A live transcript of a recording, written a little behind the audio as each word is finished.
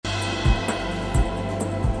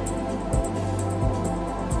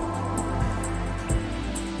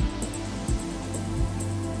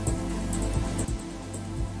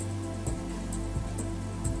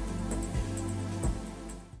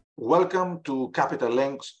Welcome to Capital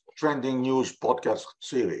Link's Trending News podcast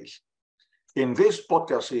series. In this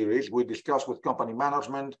podcast series, we discuss with company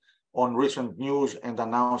management on recent news and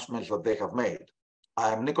announcements that they have made.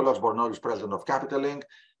 I am Nicholas Bornoulis, president of Capital Link,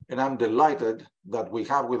 and I'm delighted that we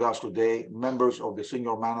have with us today members of the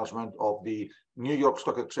senior management of the New York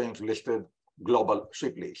Stock Exchange listed global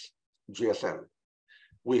ship lease, GSL.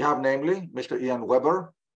 We have namely Mr. Ian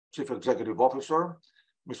Webber, Chief Executive Officer,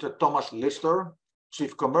 Mr. Thomas Lister,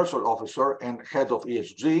 Chief Commercial Officer and Head of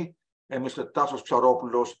ESG, and Mr. Tassos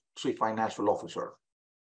Psaropoulos, Chief Financial Officer.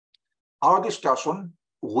 Our discussion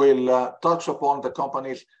will touch upon the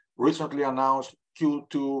company's recently announced Q2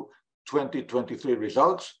 2023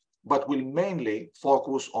 results, but will mainly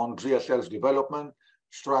focus on GSL's development,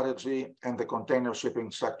 strategy, and the container shipping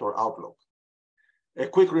sector outlook. A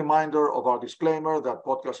quick reminder of our disclaimer that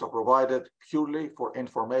podcasts are provided purely for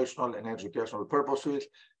informational and educational purposes.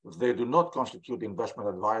 They do not constitute investment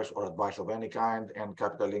advice or advice of any kind, and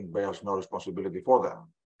Capital Link bears no responsibility for them.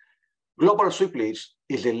 Global Ship Lease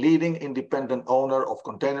is a leading independent owner of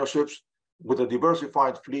container ships with a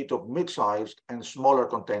diversified fleet of mid-sized and smaller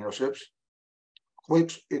container ships,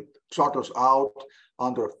 which it charters out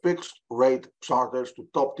under fixed-rate charters to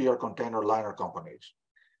top-tier container liner companies.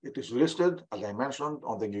 It is listed, as I mentioned,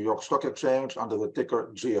 on the New York Stock Exchange under the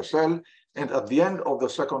ticker GSL, and at the end of the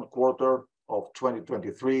second quarter of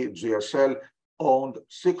 2023, GSL owned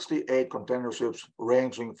 68 container ships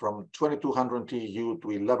ranging from 2,200 TEU to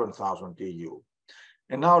 11,000 TEU.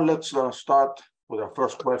 And now let's start with our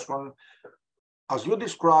first question. As you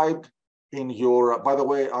described in your, by the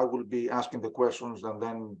way, I will be asking the questions and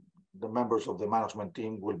then the members of the management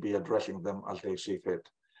team will be addressing them as they see fit.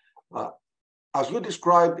 As you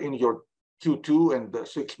described in your Q2 and the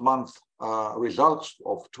 6-month results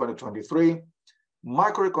of 2023,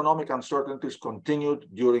 macroeconomic uncertainties continued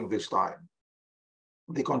during this time.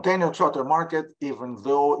 The container charter market, even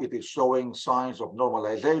though it is showing signs of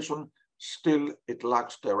normalization, still it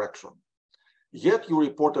lacks direction. Yet you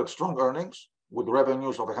reported strong earnings with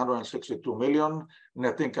revenues of 162 million,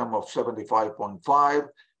 net income of 75.5,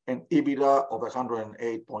 and EBITDA of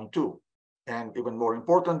 108.2. And even more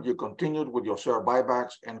important, you continued with your share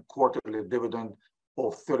buybacks and quarterly dividend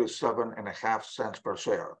of 37.5 cents per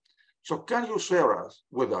share. So can you share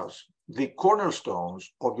with us the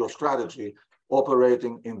cornerstones of your strategy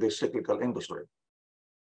operating in this cyclical industry?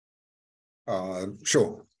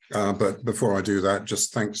 Sure. But before I do that,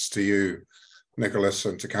 just thanks to you, Nicholas,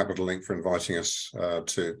 and to Capital Link for inviting us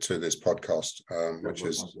to this podcast, which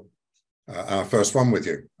is our first one with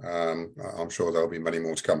you. I'm sure there'll be many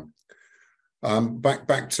more to come.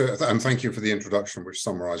 Back to, and thank you for the introduction, which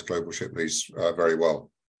summarized Global Ship Lease very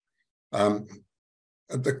well.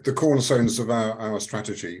 The cornerstones of our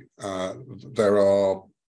strategy, there are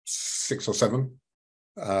 6 or 7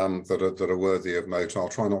 that are worthy of note. I'll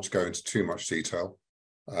try not to go into too much detail,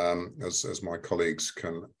 as my colleagues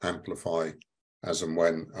can amplify as and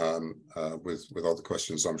when with other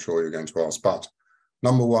questions I'm sure you're going to ask. But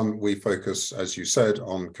number 1, we focus, as you said,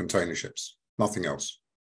 on container ships, nothing else.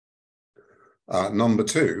 Number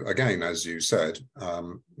 2, again, as you said,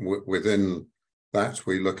 within that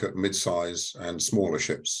we look at mid-size and smaller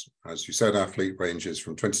ships. As you said, our fleet ranges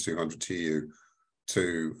from 2,200 TEU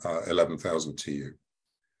to 11,000 TEU.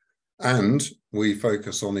 And we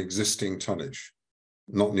focus on existing tonnage,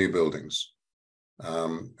 not new buildings.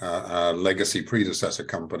 Our legacy predecessor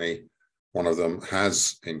company, one of them,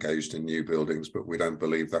 has engaged in new buildings, but we don't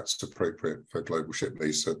believe that's appropriate for Global Ship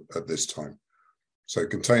Lease at this time. So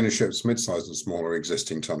container ships, mid-sized and smaller,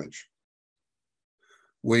 existing tonnage.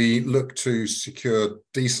 We look to secure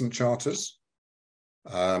decent charters,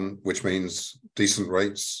 which means decent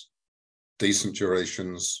rates, decent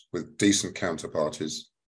durations with decent counterparties,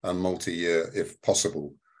 and multi-year if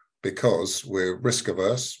possible, because we're risk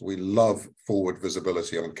averse. We love forward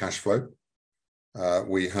visibility on cash flow.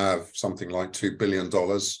 We have something like $2 billion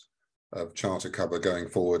of charter cover going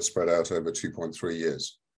forward, spread out over 2.3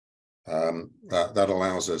 years. That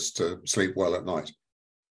allows us to sleep well at night.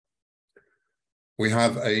 We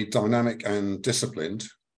have a dynamic and disciplined,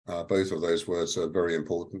 both of those words are very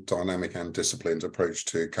important, dynamic and disciplined approach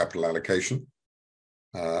to capital allocation.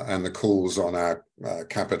 And the calls on our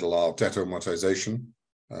capital are debt amortization.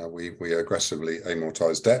 We aggressively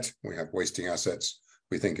amortize debt. We have wasting assets.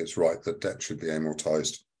 We think it's right that debt should be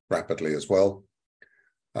amortized rapidly as well.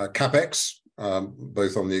 CapEx,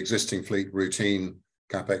 both on the existing fleet, routine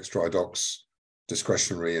CapEx, dry docks,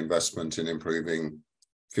 discretionary investment in improving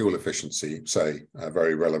fuel efficiency, say,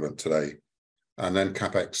 very relevant today. And then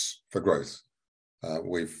CapEx for growth.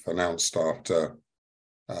 We've announced after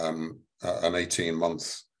an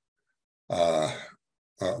 18-month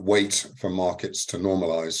wait for markets to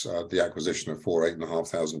normalize the acquisition of 4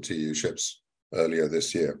 8,500 TEU ships earlier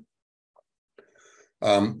this year.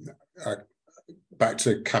 Back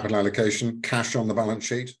to capital allocation, cash on the balance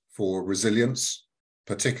sheet for resilience,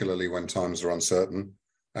 particularly when times are uncertain,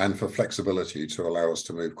 and for flexibility to allow us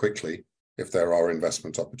to move quickly if there are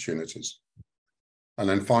investment opportunities. And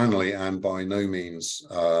then finally, and by no means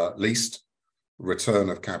least, return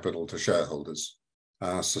of capital to shareholders.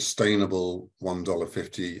 Our sustainable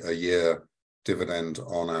 $1.50 a year dividend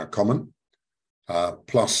on our common,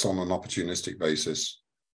 plus on an opportunistic basis,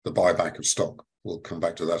 the buyback of stock. We'll come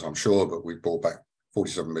back to that, I'm sure, but we've bought back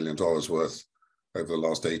 $47 million worth over the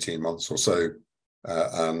last 18 months or so.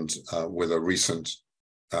 And with a recent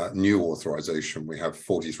new authorization, we have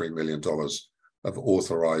 $43 million of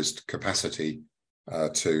authorized capacity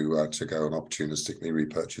to go and opportunistically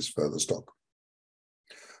repurchase further stock.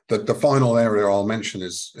 The final area I'll mention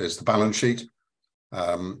is the balance sheet.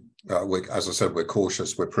 As I said, we're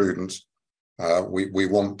cautious, we're prudent. We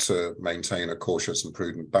want to maintain a cautious and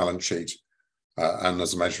prudent balance sheet. And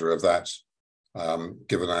as a measure of that,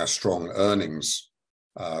 given our strong earnings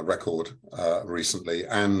record recently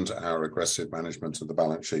and our aggressive management of the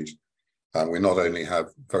balance sheet, we not only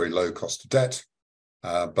have very low cost of debt,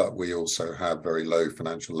 but we also have very low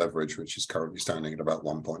financial leverage, which is currently standing at about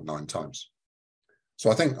 1.9 times. So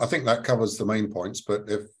I think that covers the main points, but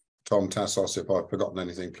if Tom, Tassos, if I've forgotten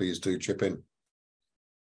anything, please do chip in.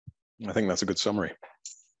 I think that's a good summary.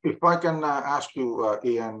 If I can ask you,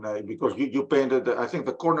 Ian, because you painted, I think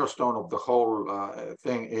the cornerstone of the whole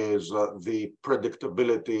thing is the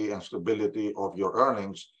predictability and stability of your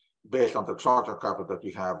earnings based on the charter cover that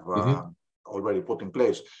you have already put in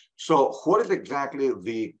place. So what is exactly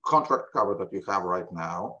the contract cover that you have right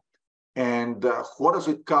now? And what does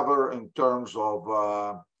it cover in terms of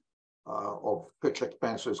fixed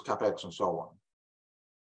expenses, CapEx, and so on?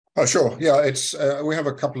 Oh, sure. Yeah, it's we have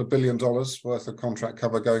a couple of $1 billion worth of contract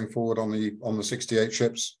cover going forward on the 68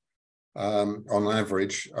 ships. On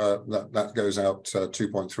average, that goes out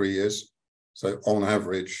 2.3 years. So on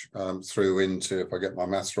average, through into, if I get my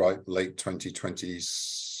maths right, late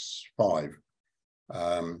 2025.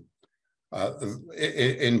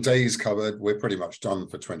 In days covered, we're pretty much done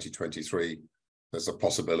for 2023. There's a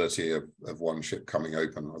possibility of one ship coming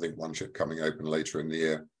open. I think one ship coming open later in the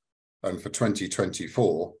year. And for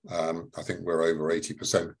 2024, I think we're over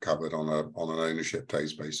 80% covered on an ownership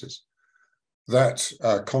days basis. That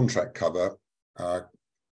contract cover, or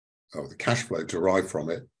the cash flow derived from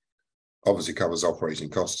it, obviously covers operating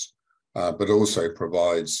costs, but also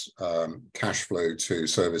provides cash flow to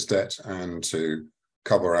service debt and to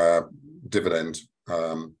cover our dividend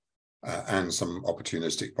and some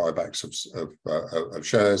opportunistic buybacks of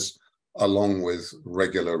shares, along with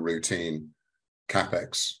regular routine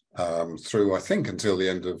CapEx through, I think, until the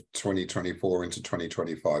end of 2024 into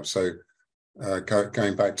 2025. So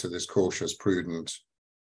going back to this cautious, prudent,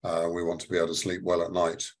 we want to be able to sleep well at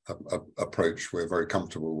night approach, we're very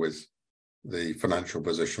comfortable with the financial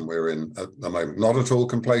position we're in at the moment. Not at all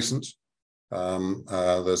complacent.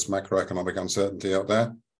 There's macroeconomic uncertainty out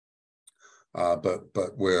there,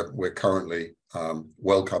 but we're currently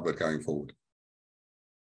well covered going forward.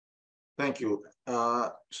 Thank you.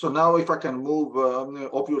 So now if I can move,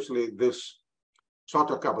 obviously this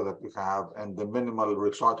charter cover that we have and the minimal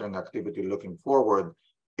rechartering activity looking forward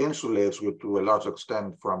insulates you to a large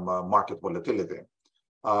extent from market volatility.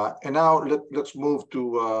 And now let's move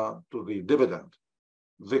to the dividend.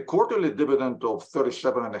 The quarterly dividend of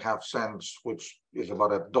 37.5 cents, which is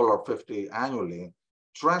about $1.50 annually,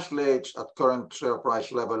 translates at current share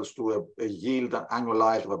price levels to a yield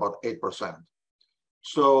annualized of about 8%.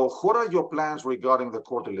 So what are your plans regarding the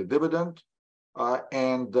quarterly dividend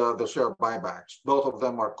and the share buybacks? Both of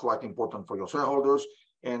them are quite important for your shareholders.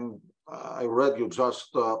 And I read you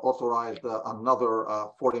just authorized another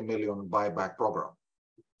 40 million buyback program.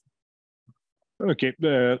 Okay,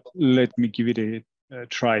 let me give it a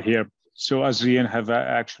try here. So as Ian have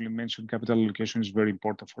actually mentioned, capital allocation is very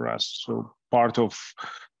important for us. So part of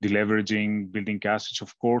deleveraging, building cash is,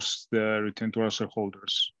 of course, the return to our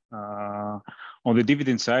shareholders. On the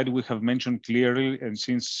dividend side, we have mentioned clearly, and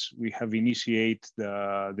since we have initiated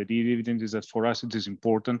the dividend, is that for us it is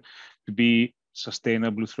important to be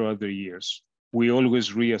sustainable throughout the years. We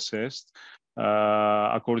always reassessed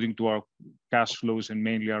according to our cash flows and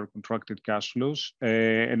mainly our contracted cash flows.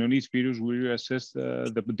 And on each period, we reassess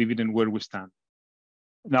the dividend where we stand.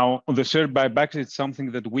 Now, on the share buybacks, it's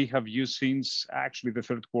something that we have used since actually the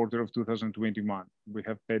third quarter of 2021. We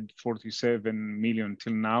have paid 47 million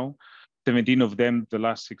till now. 17 of them the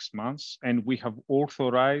last 6 months, and we have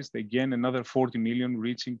authorized again another 40 million,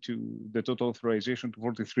 reaching to the total authorization to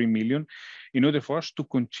 43 million, in order for us to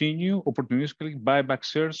continue opportunistically buy back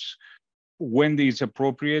shares when it is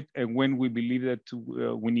appropriate and when we believe that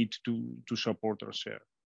we need to support our share.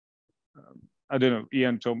 I don't know,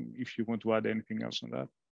 Ian, Tom, if you want to add anything else on that.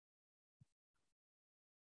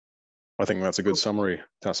 I think that's a good summary,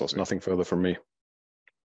 Tassos. Nothing further from me.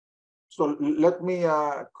 So let me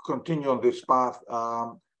continue on this path.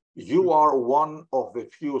 You are one of the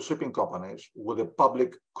few shipping companies with a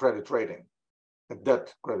public credit rating, a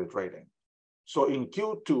debt credit rating. So in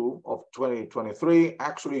Q2 of 2023,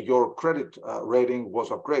 actually your credit rating was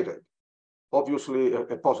upgraded, obviously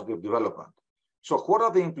a positive development. So what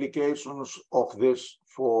are the implications of this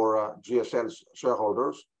for GSL's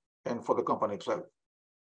shareholders and for the company itself?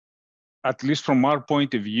 At least from our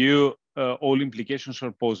point of view, all implications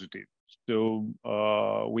are positive. So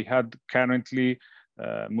we had currently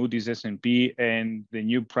Moody's, S&P, and the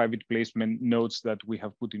new private placement notes that we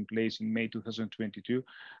have put in place in May 2022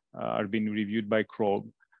 are being reviewed by Kroll.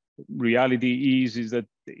 Reality is that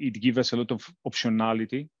it gives us a lot of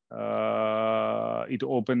optionality. It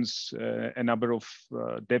opens a number of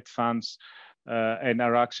debt funds and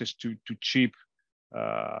our access to cheap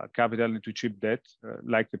capital and to cheap debt,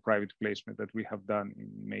 like the private placement that we have done in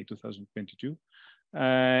May 2022.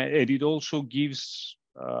 And it also gives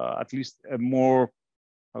at least a more,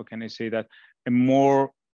 how can I say that, a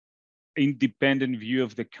more independent view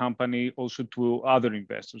of the company also to other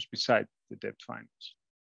investors besides the debt finance.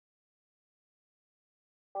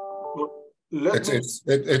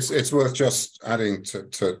 It's worth just adding to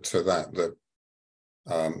that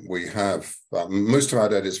we have most of our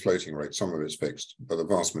debt is floating rate, some of it's fixed, but the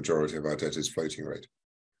vast majority of our debt is floating rate.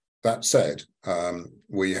 That said,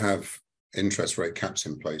 we have interest rate caps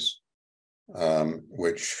in place,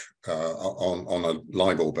 which on a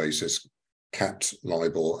LIBOR basis capped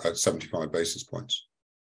LIBOR at 75 basis points.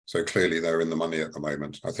 So clearly they're in the money at the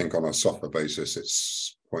moment. I think on a SOFR basis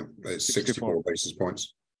it's 64 basis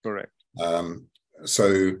points. Correct. And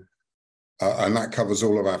that covers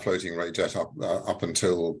all of our floating rate debt up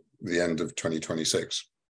until the end of 2026.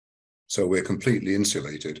 So we're completely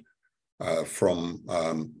insulated from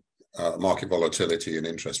market volatility and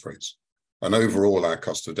interest rates. And overall, our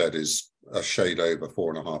cost of debt is a shade over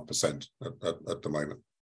 4.5% at the moment.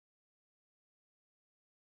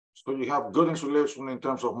 So you have good insulation in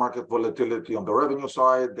terms of market volatility on the revenue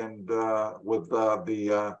side, and with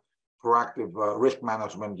the proactive risk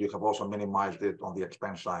management, you have also minimized it on the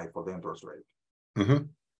expense side for the interest rate. Mm-hmm.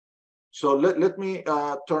 So let me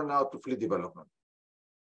turn now to fleet development.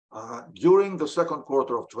 During the second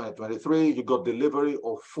quarter of 2023, you got delivery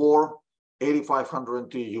of 4 8,500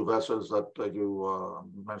 TEU vessels that you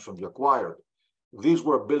mentioned you acquired. These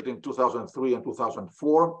were built in 2003 and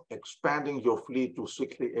 2004, expanding your fleet to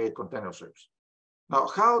 68 container ships. Now,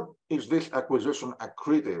 how is this acquisition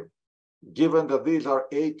accretive, given that these are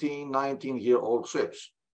 18, 19-year-old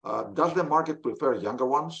ships? Does the market prefer younger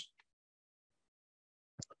ones?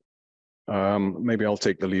 Maybe I'll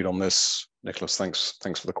take the lead on this, Nicholas.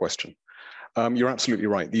 Thanks for the question. You're absolutely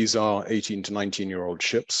right. These are 18 to 19-year-old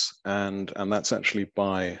ships, and that's actually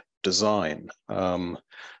by design.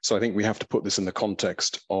 So I think we have to put this in the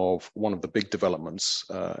context of one of the big developments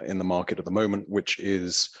in the market at the moment, which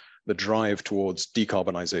is the drive towards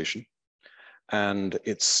decarbonization. And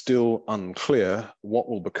it's still unclear what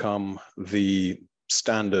will become the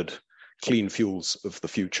standard clean fuels of the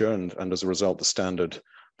future, and as a result, the standard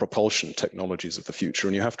propulsion technologies of the future.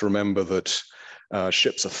 And you have to remember that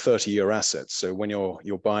ships are 30-year assets. So when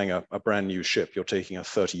you're buying a brand new ship, you're taking a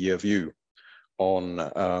 30-year view on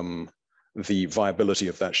the viability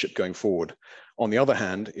of that ship going forward. On the other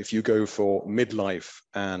hand, if you go for midlife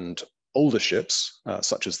and older ships,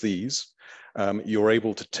 such as these, you're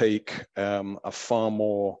able to take a far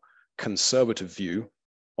more conservative view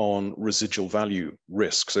on residual value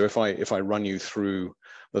risk. So if I run you through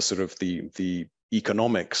the sort of the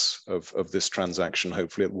economics of this transaction,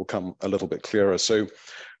 hopefully it will come a little bit clearer. So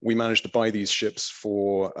we managed to buy these ships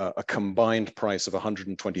for a combined price of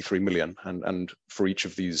 123 million. And for each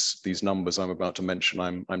of these numbers I'm about to mention,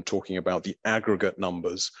 I'm talking about the aggregate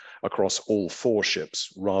numbers across all 4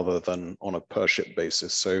 ships rather than on a per ship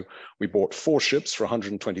basis. So we bought 4 ships for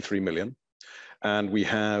 123 million. And we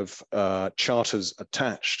have charters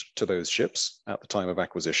attached to those ships at the time of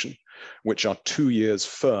acquisition, which are 2 years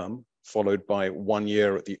firm, followed by 1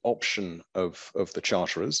 year at the option of the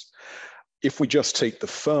charterers. If we just take the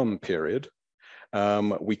firm period,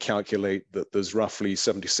 we calculate that there's roughly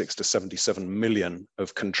 76 to 77 million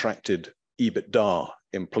of contracted EBITDA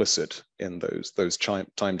implicit in those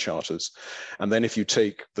time charters. And then if you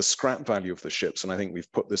take the scrap value of the ships, and I think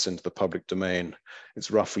we've put this into the public domain,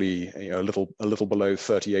 it's roughly a little below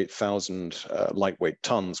 38,000 lightweight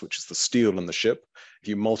tons, which is the steel in the ship. If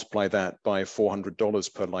you multiply that by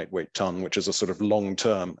 $400 per lightweight ton, which is a sort of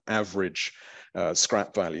long-term average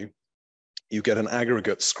scrap value, you get an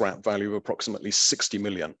aggregate scrap value of approximately 60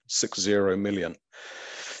 million.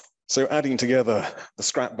 So adding together the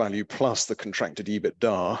scrap value plus the contracted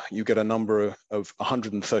EBITDA, you get a number of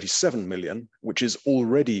 137 million, which is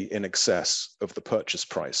already in excess of the purchase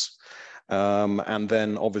price. And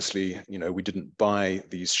then obviously, we didn't buy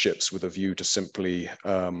these ships with a view to simply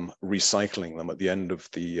recycling them at the end of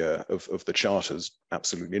the charters.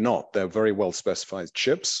 Absolutely not. They're very well specified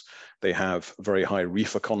ships. They have very high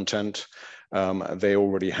reefer content. They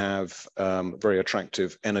already have very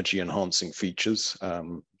attractive energy enhancing features,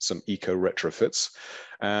 some eco retrofits,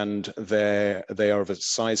 and they are of a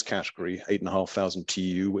size category, 8,500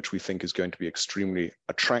 TEU, which we think is going to be extremely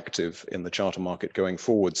attractive in the charter market going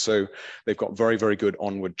forward. So they've got very, very good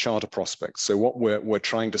onward charter prospects. So what we're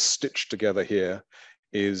trying to stitch together here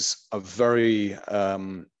is a very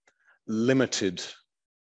limited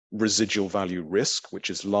residual value risk, which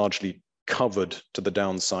is largely covered to the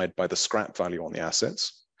downside by the scrap value on the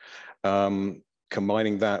assets,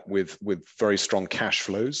 combining that with very strong cash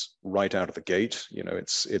flows right out of the gate.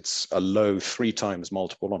 It's a low 3x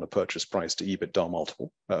multiple on a purchase price to EBITDA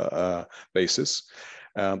multiple basis.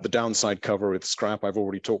 The downside cover with scrap I've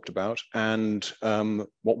already talked about, and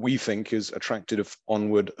what we think is attractive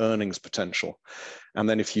onward earnings potential. And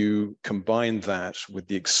then if you combine that with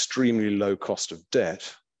the extremely low cost of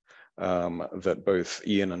debt that both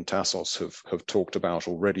Ian and Tassos have talked about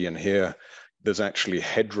already, and here there's actually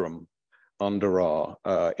headroom under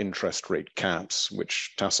our interest rate caps,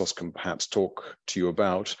 which Tassos can perhaps talk to you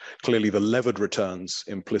about. Clearly the levered returns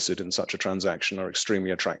implicit in such a transaction are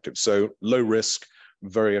extremely attractive. So low risk,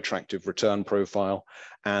 very attractive return profile,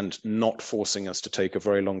 and not forcing us to take a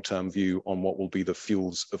very long-term view on what will be the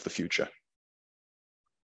fuels of the future.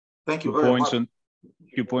 Thank you very much.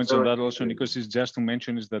 Few points on that also, Nikos, is just to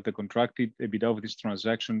mention is that the contracted EBITDA of this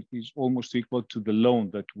transaction is almost equal to the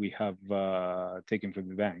loan that we have taken from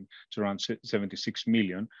the bank. It's around 76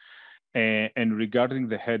 million. And regarding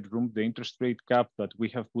the headroom, the interest rate cap that we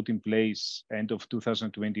have put in place end of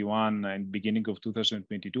 2021 and beginning of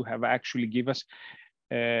 2022 have actually give us,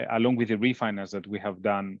 along with the refinance that we have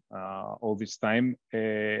done all this time,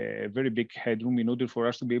 a very big headroom in order for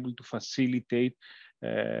us to be able to facilitate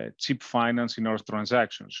cheap finance in our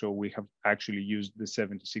transactions. So we have actually used the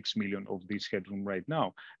 76 million of this headroom right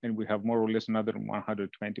now, and we have more or less another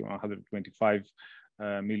 120 or 125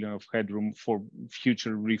 million of headroom for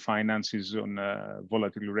future refinances on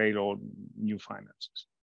volatile rate or new finances.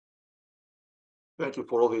 Thank you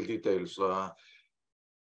for all these details.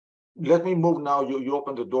 Let me move now. You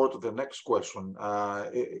open the door to the next question.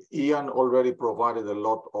 Ian already provided a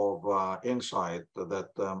lot of insight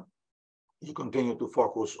that you continue to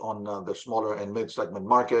focus on the smaller and mid-segment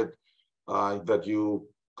market, that you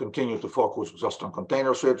continue to focus just on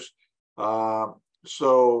container ships.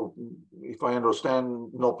 So if I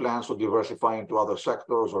understand, no plans to diversify into other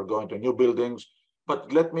sectors or go into new buildings.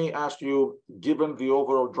 But let me ask you, given the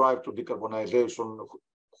overall drive to decarbonization,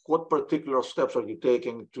 what particular steps are you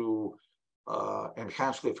taking to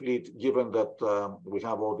enhance the fleet, given that we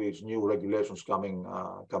have all these new regulations coming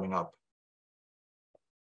up?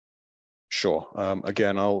 Sure.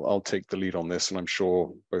 Again, I'll take the lead on this, and I'm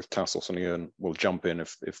sure both Tassos and Ian will jump in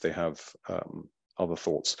if they have other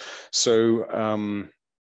thoughts. So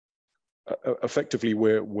effectively,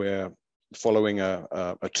 we're following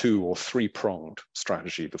a 2 or 3-pronged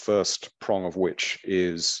strategy. The first prong of which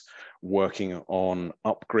is working on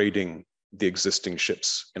upgrading the existing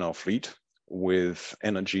ships in our fleet with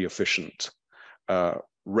energy efficient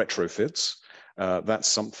retrofits. That's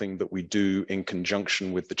something that we do in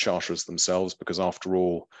conjunction with the charterers themselves, because after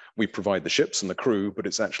all, we provide the ships and the crew, but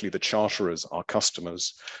it's actually the charterers, our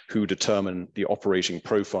customers, who determine the operating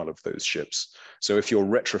profile of those ships. So if you're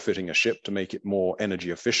retrofitting a ship to make it more energy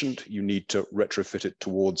efficient, you need to retrofit it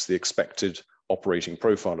towards the expected operating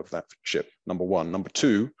profile of that ship, number one. Number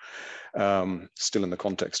two, still in the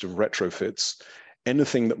context of retrofits,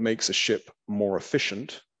 anything that makes a ship more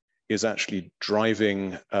efficient is actually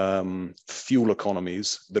driving fuel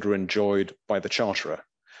economies that are enjoyed by the charterer.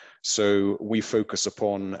 So we focus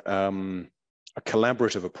upon a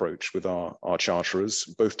collaborative approach with our charterers,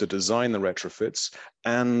 both to design the retrofits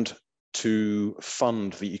and to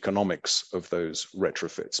fund the economics of those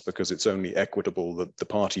retrofits, because it's only equitable that the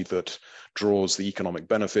party that draws the economic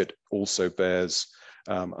benefit also bears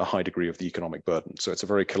a high degree of the economic burden. So it's a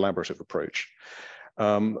very collaborative approach.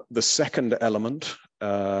 The second element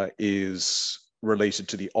is related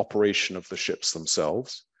to the operation of the ships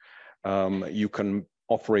themselves. You can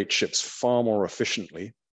operate ships far more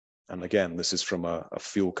efficiently. And again, this is from a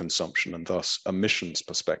fuel consumption and thus emissions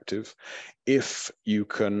perspective, if you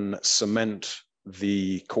can cement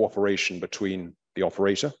the cooperation between the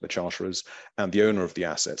operator, the charterers, and the owner of the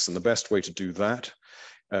assets. And the best way to do that,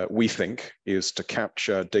 we think, is to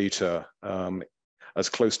capture data as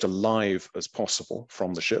close to live as possible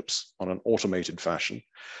from the ships on an automated fashion,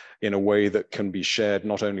 in a way that can be shared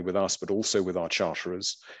not only with us, but also with our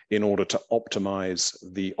charterers, in order to optimize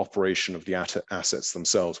the operation of the assets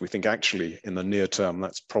themselves. We think actually in the near term,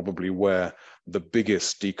 that's probably where the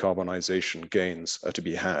biggest decarbonization gains are to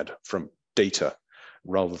be had, from data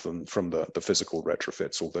rather than from the physical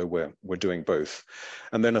retrofits, although we're doing both.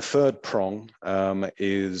 And then a third prong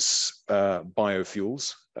is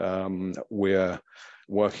biofuels. We're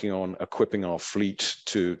working on equipping our fleet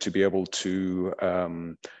to be able to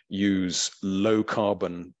use low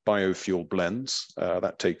carbon biofuel blends.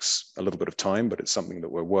 That takes a little bit of time, but it's something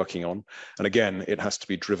that we're working on. And again, it has to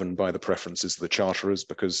be driven by the preferences of the charterers,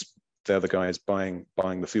 because they're the guys buying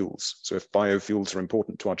the fuels. So if biofuels are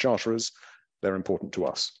important to our charterers, they're important to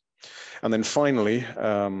us. And then finally,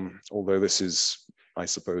 although this is, I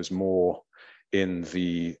suppose, more in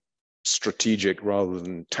the strategic rather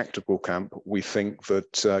than tactical camp, we think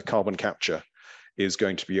that carbon capture is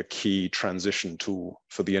going to be a key transition tool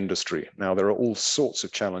for the industry. Now, there are all sorts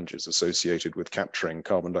of challenges associated with capturing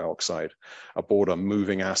carbon dioxide aboard a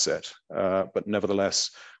moving asset, but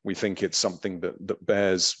nevertheless, we think it's something that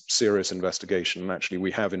bears serious investigation. And actually,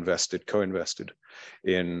 we have co-invested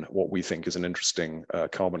in what we think is an interesting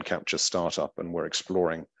carbon capture startup, and we're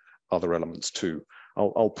exploring other elements too.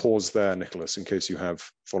 I'll pause there, Nicholas, in case you have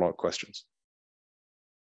follow-up questions.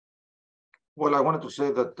 Well, I wanted to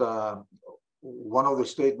say that one of the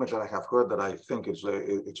statements that I have heard that I think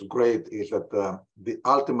it's great is that the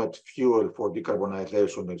ultimate fuel for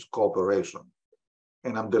decarbonization is cooperation.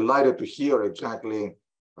 And I'm delighted to hear exactly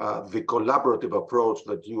the collaborative approach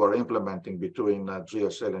that you are implementing between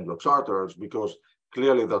GSL and your charters, because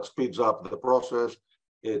clearly that speeds up the process.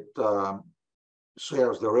 It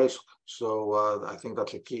shares the risk. So I think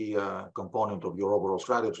that's a key component of your overall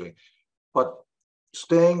strategy. But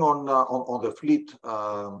staying on the fleet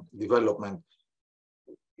development,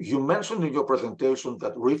 you mentioned in your presentation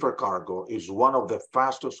that reefer cargo is one of the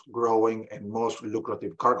fastest growing and most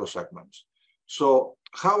lucrative cargo segments. So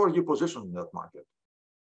how are you positioned in that market?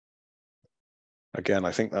 Again,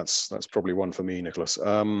 I think that's probably one for me, Nicholas.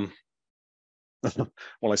 Well,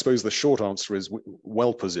 I suppose the short answer is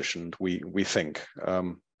well positioned. We think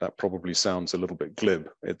that probably sounds a little bit glib.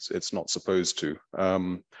 It's not supposed to.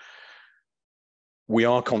 We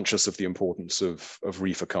are conscious of the importance of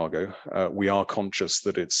reefer cargo. We are conscious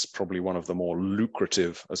that it's probably one of the more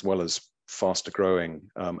lucrative as well as faster growing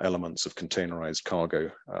elements of containerized cargo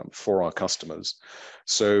for our customers.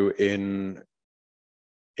 So in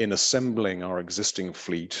assembling our existing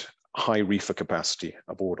fleet, high reefer capacity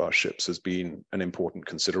aboard our ships has been an important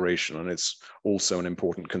consideration, and it's also an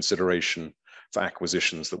important consideration for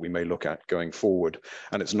acquisitions that we may look at going forward.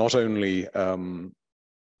 And it's not only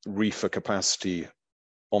reefer capacity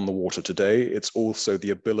on the water today, it's also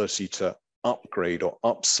the ability to upgrade or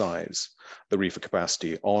upsize the reefer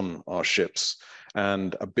capacity on our ships.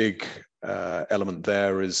 And a big element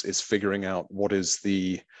there is figuring out what is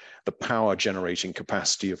the power generating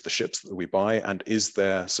capacity of the ships that we buy, and is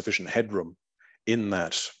there sufficient headroom in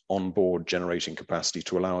that onboard generating capacity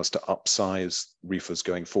to allow us to upsize reefers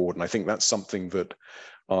going forward. And I think that's something that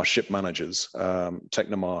our ship managers,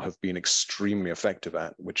 Technomar, have been extremely effective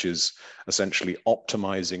at, which is essentially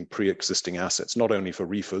optimizing pre-existing assets, not only for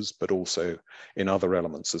reefers, but also in other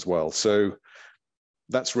elements as well. So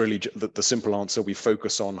that's really the simple answer. We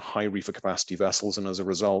focus on high reefer capacity vessels, and as a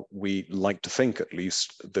result, we like to think, at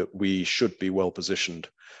least, that we should be well positioned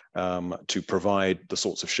to provide the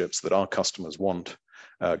sorts of ships that our customers want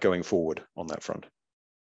going forward on that front.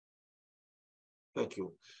 Thank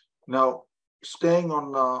you. Now, staying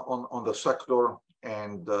on the sector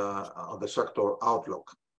and on the sector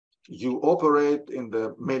outlook, you operate in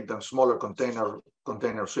the mid and smaller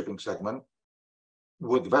container shipping segment,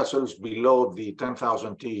 with vessels below the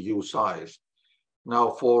 10,000 TEU size. Now,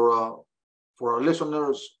 for our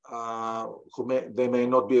listeners they may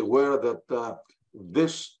not be aware that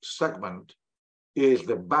this segment is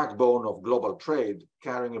the backbone of global trade,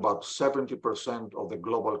 carrying about 70% of the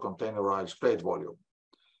global containerized trade volume.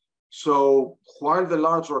 So while the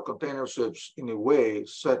larger container ships, in a way,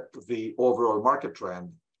 set the overall market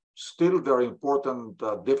trend, still there are important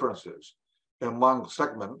differences among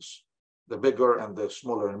segments, the bigger and the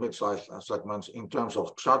smaller and mid-sized segments, in terms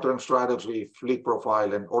of chartering strategy, fleet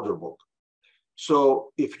profile, and order book.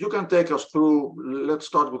 So if you can take us through, let's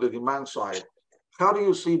start with the demand side. How do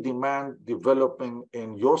you see demand developing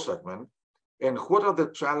in your segment? And what are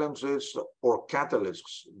the challenges or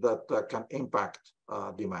catalysts that can impact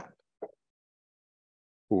demand?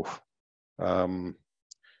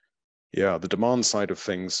 Yeah, the demand side of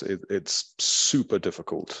things, it's super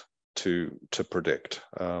difficult to predict.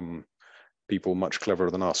 People much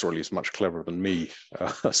cleverer than us, or at least much cleverer than me,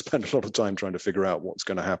 spend a lot of time trying to figure out what's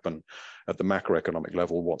going to happen at the macroeconomic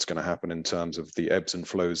level, what's going to happen in terms of the ebbs and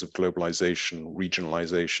flows of globalization,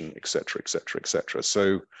 regionalization, et cetera, et cetera, et cetera.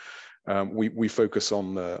 So we focus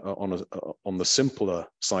on the simpler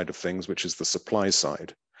side of things, which is the supply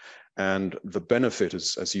side. And the benefit,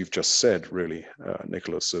 as you've just said, really,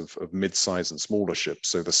 Nicholas, of mid-size and smaller ships,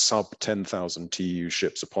 so the sub 10,000 TEU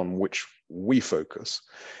ships upon which we focus,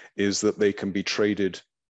 is that they can be traded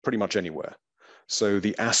pretty much anywhere. So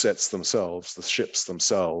the assets themselves, the ships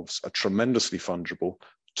themselves, are tremendously fungible,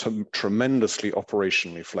 tremendously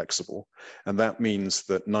operationally flexible. And that means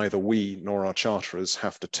that neither we nor our charterers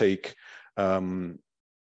have to take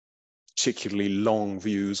particularly long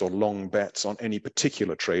views or long bets on any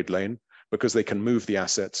particular trade lane, because they can move the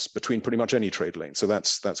assets between pretty much any trade lane. So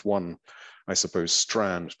that's one, I suppose,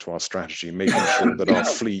 strand to our strategy, making sure that our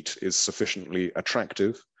fleet is sufficiently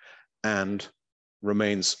attractive and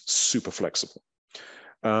remains super flexible.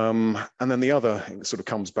 And then the other sort of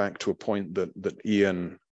comes back to a point that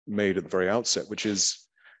Ian made at the very outset, which is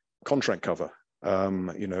contract cover.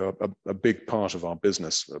 You know, a big part of our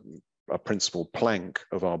business, a principal plank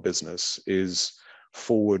of our business, is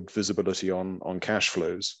forward visibility on cash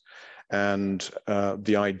flows. And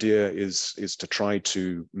the idea is to try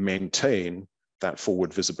to maintain that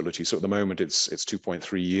forward visibility. So at the moment, it's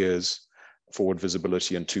 2.3 years forward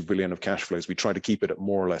visibility and 2 billion of cash flows. We try to keep it at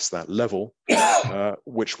more or less that level,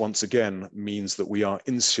 which once again means that we are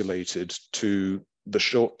insulated to the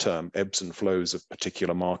short-term ebbs and flows of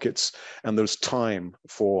particular markets, and there's time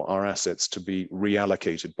for our assets to be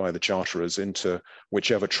reallocated by the charterers into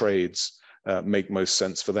whichever trades make most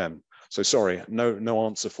sense for them. So sorry, no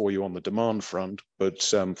answer for you on the demand front, but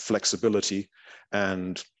flexibility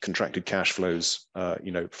and contracted cash flows,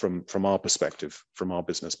 you know, from our perspective, from our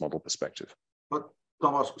business model perspective. But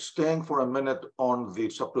Thomas, staying for a minute on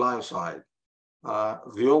the supply side,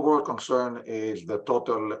 the overall concern is the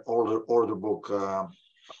total order book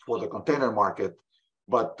for the container market,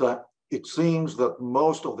 but it seems that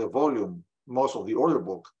most of the volume, most of the order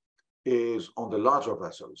book is on the larger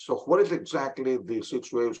vessels. So what is exactly the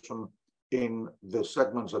situation in the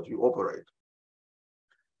segments that you operate?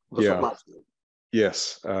 The supply side.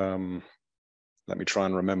 Yes. Let me try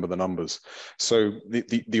and remember the numbers. So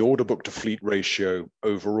the order book to fleet ratio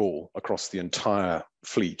overall across the entire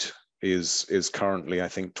fleet is currently, I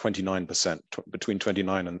think, 29%, between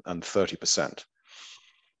 29 and 30%.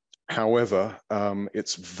 However,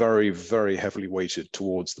 it's very, very heavily weighted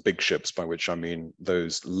towards the big ships, by which I mean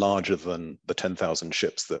those larger than the 10,000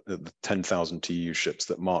 ships, the 10,000 TEU ships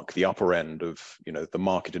that mark the upper end of, you know, the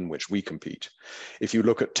market in which we compete. If you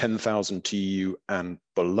look at 10,000 TEU and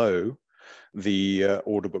below, the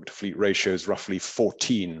order book to fleet ratio is roughly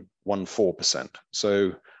 14%. So,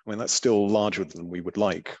 I mean, that's still larger than we would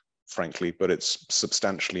like, frankly, but it's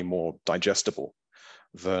substantially more digestible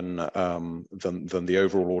than the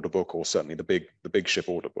overall order book, or certainly the big ship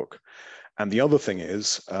order book. And the other thing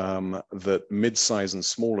is that mid-size and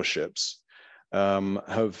smaller ships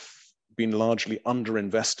have been largely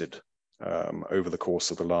underinvested over the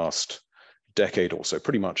course of the last decade or so,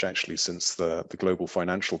 pretty much actually since the global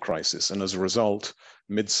financial crisis. And as a result,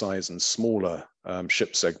 mid-size and smaller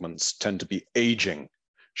ship segments tend to be aging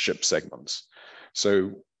ship segments.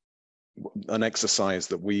 So an exercise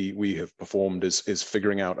that we have performed is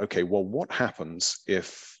figuring out, okay, well, what happens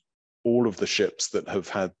if all of the ships that have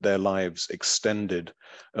had their lives extended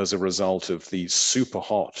as a result of the super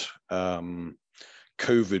hot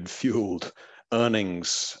COVID-fueled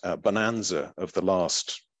earnings bonanza of the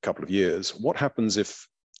last couple of years? What happens if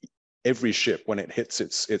every ship, when it hits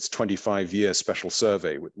its 25-year special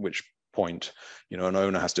survey, at which point, you know, an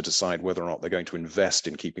owner has to decide whether or not they're going to invest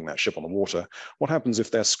in keeping that ship on the water, what happens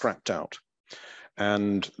if they're scrapped out?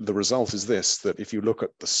 And the result is this, that if you look at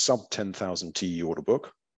the sub 10,000 TEU order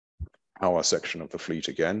book, our section of the fleet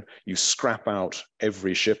again, you scrap out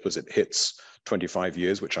every ship as it hits 25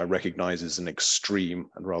 years, which I recognize is an extreme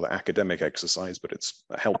and rather academic exercise, but it's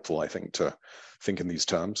helpful, I think, to think in these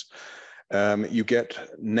terms. you get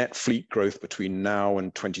net fleet growth between now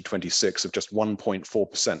and 2026 of just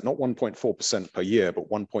 1.4%, not 1.4% per year, but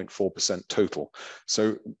 1.4% total.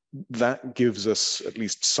 So that gives us at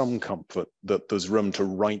least some comfort that there's room to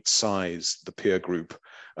right size the peer group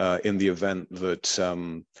in the event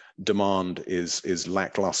that demand is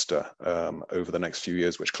lackluster over the next few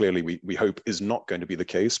years, which clearly we hope is not going to be the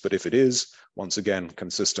case. But if it is, once again,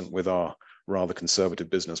 consistent with our rather conservative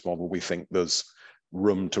business model, we think there's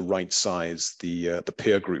room to right size the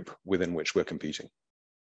peer group within which we're competing.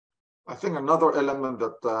 I think another element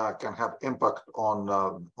that can have impact on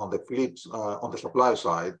the fleets, on the supply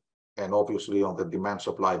side, and obviously on the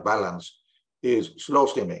demand-supply balance, is slow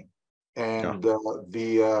steaming. And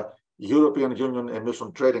the European Union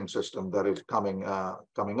emission trading system that is coming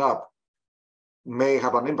up may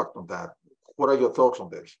have an impact on that. What are your thoughts on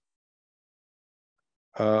this?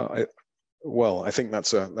 Well, I think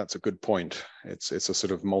that's a good point. It's a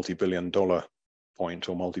sort of multi-billion-dollar point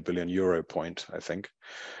or multi-billion-euro point, I think.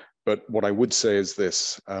 But what I would say is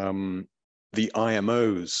this: the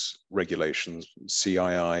IMO's regulations,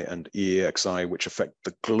 CII and EEXI, which affect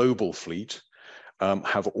the global fleet,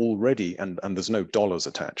 have already, and there's no dollars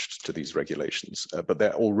attached to these regulations, but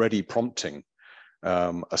they're already prompting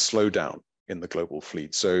a slowdown in the global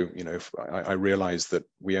fleet. So, you know, I realize that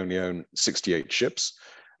we only own 68 ships,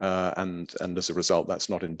 and as a result, that's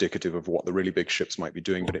not indicative of what the really big ships might be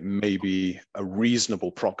doing, but it may be a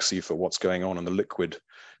reasonable proxy for what's going on in the liquid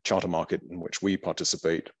charter market in which we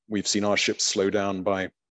participate. We've seen our ships slow down by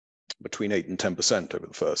between 8 and 10% over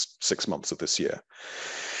the first 6 months of this year.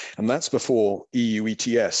 And that's before EU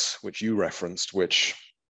ETS, which you referenced, which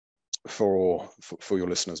for your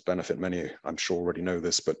listeners' benefit, many I'm sure already know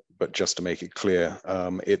this, but just to make it clear,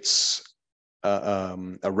 it's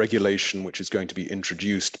a regulation which is going to be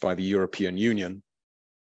introduced by the European Union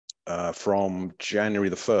from January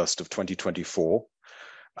the 1st of 2024.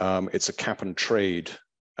 It's a cap and trade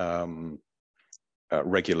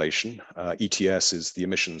regulation. ETS is the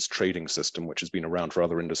emissions trading system, which has been around for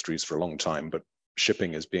other industries for a long time, but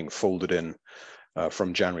shipping is being folded in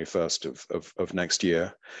from January 1st of next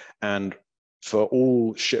year. And for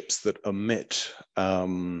all ships that emit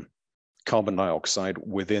carbon dioxide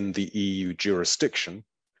within the EU jurisdiction,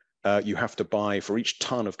 you have to buy, for each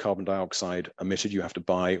ton of carbon dioxide emitted, you have to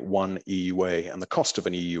buy 1 EUA. And the cost of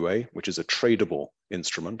an EUA, which is a tradable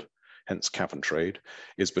instrument, hence cap and trade,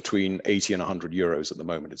 is between 80 and 100 euros at the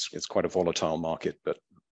moment. It's quite a volatile market, but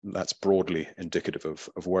that's broadly indicative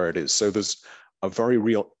of where it is. So there's a very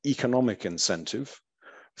real economic incentive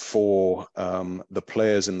for the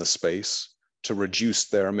players in the space to reduce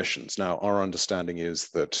their emissions. Now, our understanding is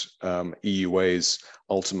that EUAs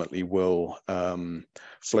ultimately will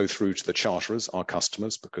flow through to the charterers, our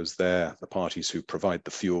customers, because they're the parties who provide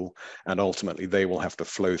the fuel, and ultimately they will have to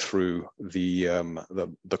flow through the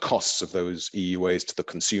costs of those EUAs to the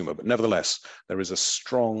consumer. But nevertheless, there is a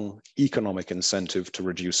strong economic incentive to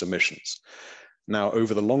reduce emissions. Now,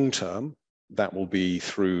 over the long term, that will be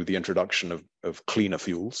through the introduction of cleaner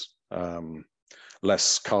fuels,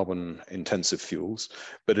 less carbon intensive fuels.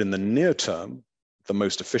 But in the near term, the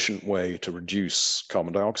most efficient way to reduce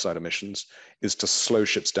carbon dioxide emissions is to slow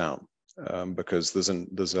ships down, because there's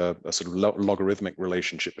a sort of logarithmic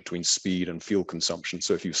relationship between speed and fuel consumption.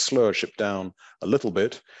 So if you slow a ship down a little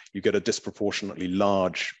bit, you get a disproportionately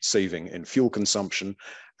large saving in fuel consumption,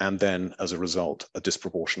 and then as a result, a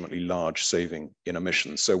disproportionately large saving in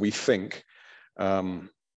emissions. So we think that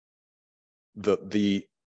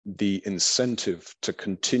the incentive to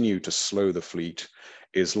continue to slow the fleet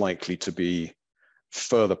is likely to be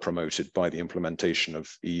further promoted by the implementation of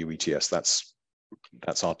EU ETS. That's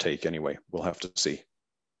our take anyway. We'll have to see.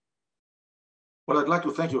 Well, I'd like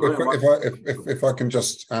to thank you very much. If I can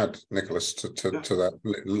just add, Nicholas, to that,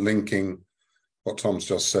 linking what Tom's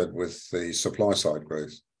just said with the supply side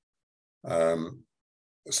growth.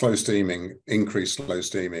 Slow steaming, increased slow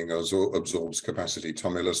steaming absorbs capacity.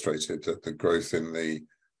 Tom illustrated that the growth in the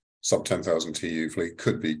sub 10,000 TEU fleet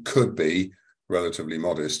could be relatively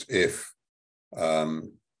modest if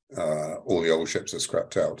all the old ships are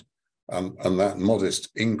scrapped out. And that modest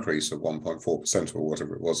increase of 1.4% or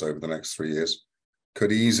whatever it was over the next 3 years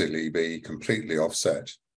could easily be completely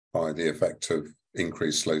offset by the effect of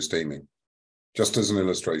increased slow steaming, just as an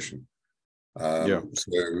illustration. So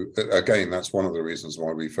again, that's one of the reasons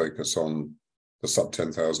why we focus on the sub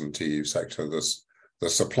 10,000 TEU sector. The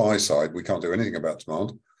supply side, we can't do anything about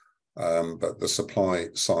demand, but the supply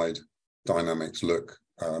side dynamics look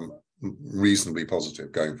reasonably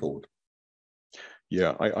positive going forward.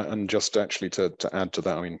 Yeah, and just actually to add to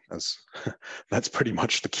that, I mean, that's pretty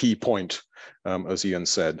much the key point, as Ian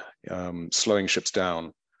said. Slowing ships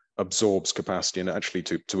down absorbs capacity. And actually,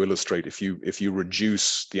 to illustrate, if you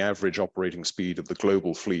reduce the average operating speed of the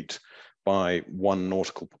global fleet by 1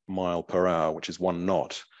 nautical mile per hour, which is 1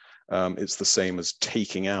 knot, it's the same as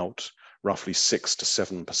taking out roughly 6 to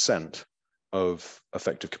 7% of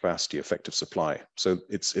effective capacity, effective supply. So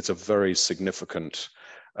it's a very significant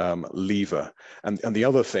lever. And the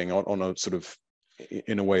other thing on a sort of,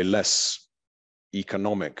 in a way, less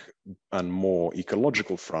economic and more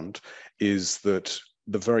ecological front is that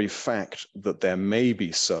the very fact that there may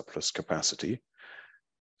be surplus capacity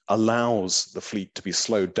allows the fleet to be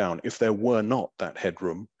slowed down. If there were not that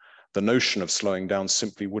headroom, the notion of slowing down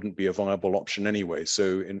simply wouldn't be a viable option anyway.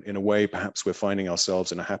 So in a way, perhaps we're finding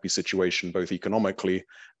ourselves in a happy situation, both economically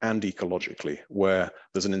and ecologically, where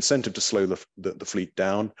there's an incentive to slow the fleet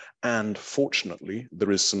down. And fortunately,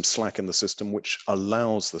 there is some slack in the system which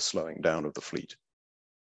allows the slowing down of the fleet.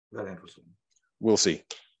 Very interesting. We'll see.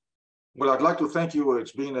 Well, I'd like to thank you.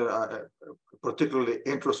 It's been a particularly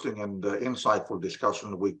interesting and insightful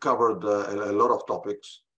discussion. We covered a lot of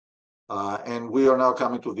topics. And we are now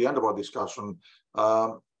coming to the end of our discussion.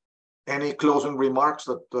 Any closing remarks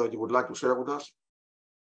that you would like to share with us?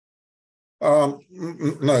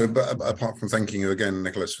 No, but apart from thanking you again,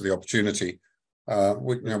 Nicholas, for the opportunity,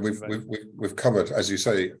 we've covered, as you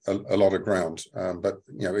say, a lot of ground. But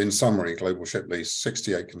in summary, Global Ship Lease,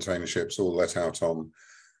 68 container ships, all let out on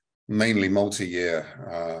mainly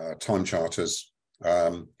multi-year time charters.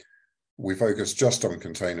 We focus just on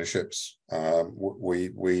container ships.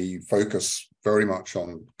 We focus very much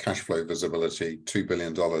on cash flow visibility, $2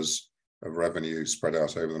 billion of revenue spread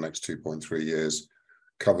out over the next 2.3 years,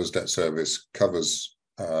 covers debt service, covers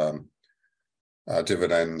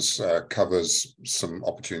dividends, covers some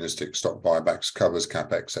opportunistic stock buybacks, covers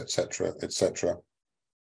CapEx, etc., etc.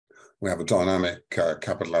 We have a dynamic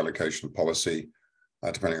capital allocation policy,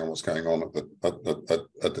 depending on what's going on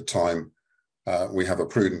at the time. We have a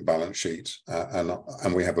prudent balance sheet,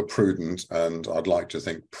 and we have a prudent, and I'd like to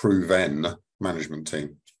think proven, management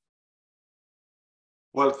team.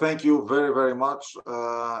 Well, thank you very, very much.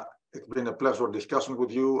 It's been a pleasure discussing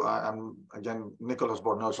with you. I'm, again, Nicholas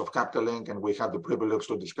Bornos of Capital Link, and we had the privilege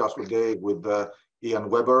to discuss today with Ian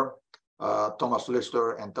Weber, Thomas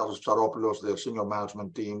Lister, and Tassos Psaropoulos, the senior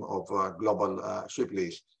management team of Global Ship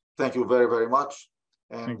Lease. Thank you very, very much.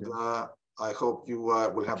 And I hope you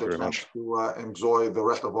will have the chance to enjoy the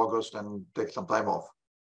rest of August and take some time off.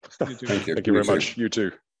 Thank you. Thank you very much. You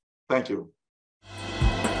too. Thank you.